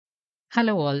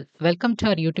Hello all, welcome to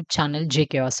our YouTube channel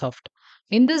JKOsoft.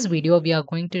 In this video, we are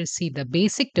going to see the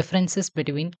basic differences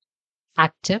between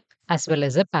active as well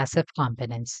as the passive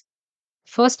components.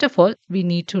 First of all, we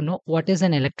need to know what is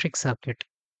an electric circuit.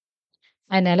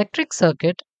 An electric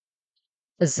circuit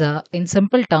is, in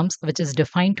simple terms, which is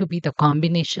defined to be the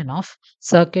combination of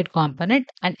circuit component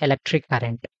and electric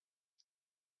current.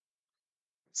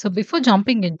 So, before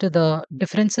jumping into the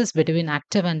differences between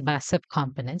active and passive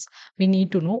components, we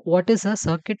need to know what is a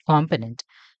circuit component.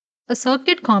 A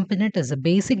circuit component is a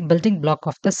basic building block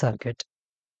of the circuit.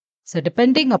 So,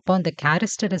 depending upon the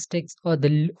characteristics or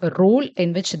the role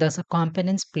in which the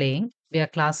components playing, we are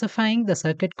classifying the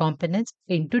circuit components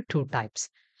into two types.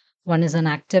 One is an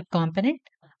active component,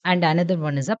 and another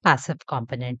one is a passive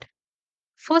component.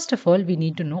 First of all, we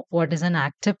need to know what is an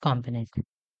active component.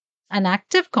 An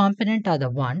active component are the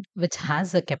one which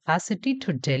has the capacity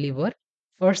to deliver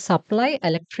or supply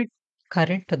electric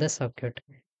current to the circuit.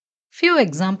 Few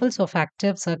examples of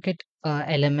active circuit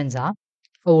elements are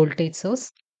a voltage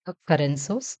source, a current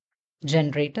source,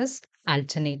 generators,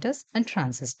 alternators, and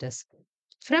transistors.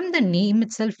 From the name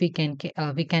itself, we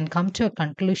can come to a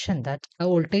conclusion that a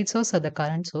voltage source or the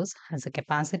current source has a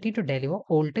capacity to deliver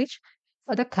voltage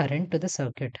or the current to the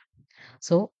circuit.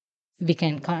 So we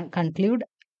can conclude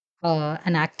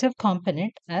an active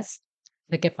component as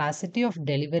the capacity of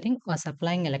delivering or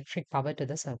supplying electric power to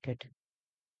the circuit.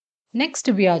 Next,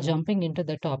 we are jumping into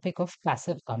the topic of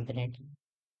passive component.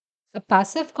 A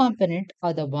passive component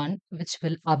are the one which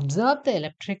will absorb the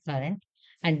electric current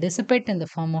and dissipate in the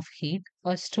form of heat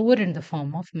or store in the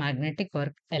form of magnetic or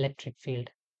electric field.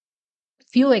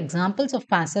 Few examples of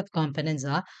passive components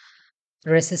are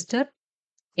resistor,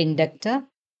 inductor,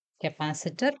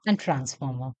 capacitor, and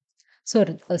transformer. So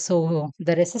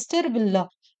the resistor will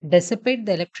dissipate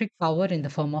the electric power in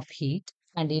the form of heat,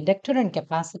 and inductor and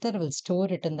capacitor will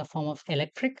store it in the form of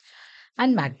electric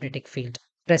and magnetic field,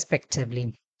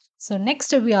 respectively. So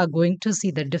next, we are going to see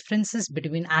the differences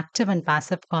between active and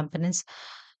passive components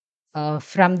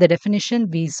from the definition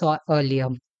we saw earlier.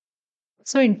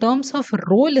 So, in terms of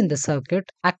role in the circuit,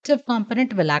 active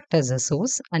component will act as a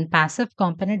source and passive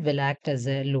component will act as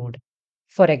a load.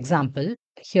 For example,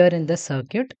 here in the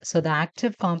circuit, so the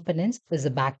active component is a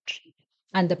battery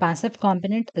and the passive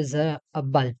component is a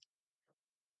bulb.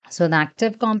 So the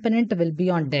active component will be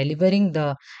on delivering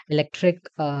the electric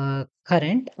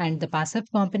current, and the passive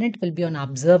component will be on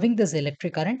observing this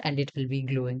electric current and it will be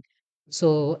glowing.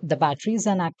 So the battery is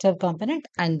an active component,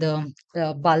 and the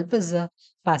bulb is a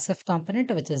passive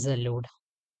component, which is a load.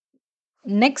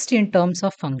 Next, in terms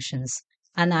of functions,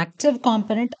 an active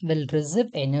component will receive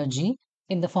energy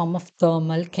in the form of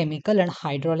thermal, chemical, and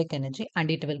hydraulic energy, and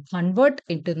it will convert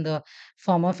into the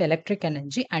form of electric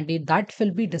energy, and that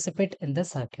will be dissipated in the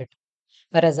circuit.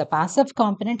 Whereas a passive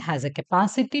component has a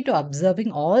capacity to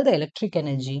absorbing all the electric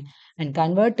energy and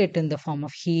convert it in the form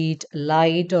of heat,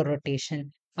 light, or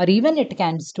rotation, or even it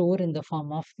can store in the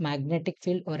form of magnetic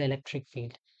field or electric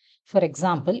field. For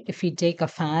example, if we take a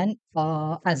fan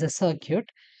as a circuit,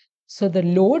 so the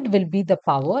load will be the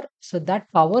power. So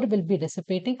that power will be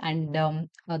dissipating, and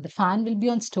the fan will be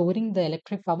on storing the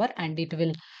electric power and it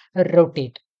will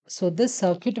rotate. So this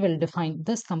complete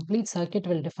circuit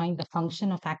will define the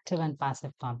function of active and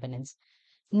passive components.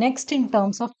 Next, in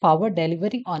terms of power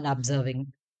delivery on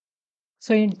observing.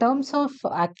 So in terms of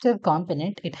active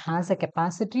component, it has a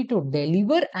capacity to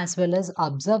deliver as well as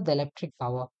absorb the electric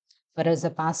power. Whereas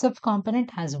the passive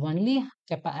component has only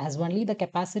the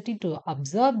capacity to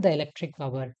absorb the electric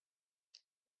power.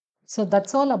 So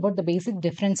that's all about the basic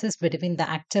differences between the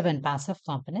active and passive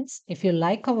components. If you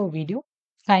like our video,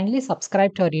 kindly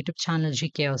subscribe to our YouTube channel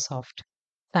GKOsoft.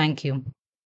 Thank you.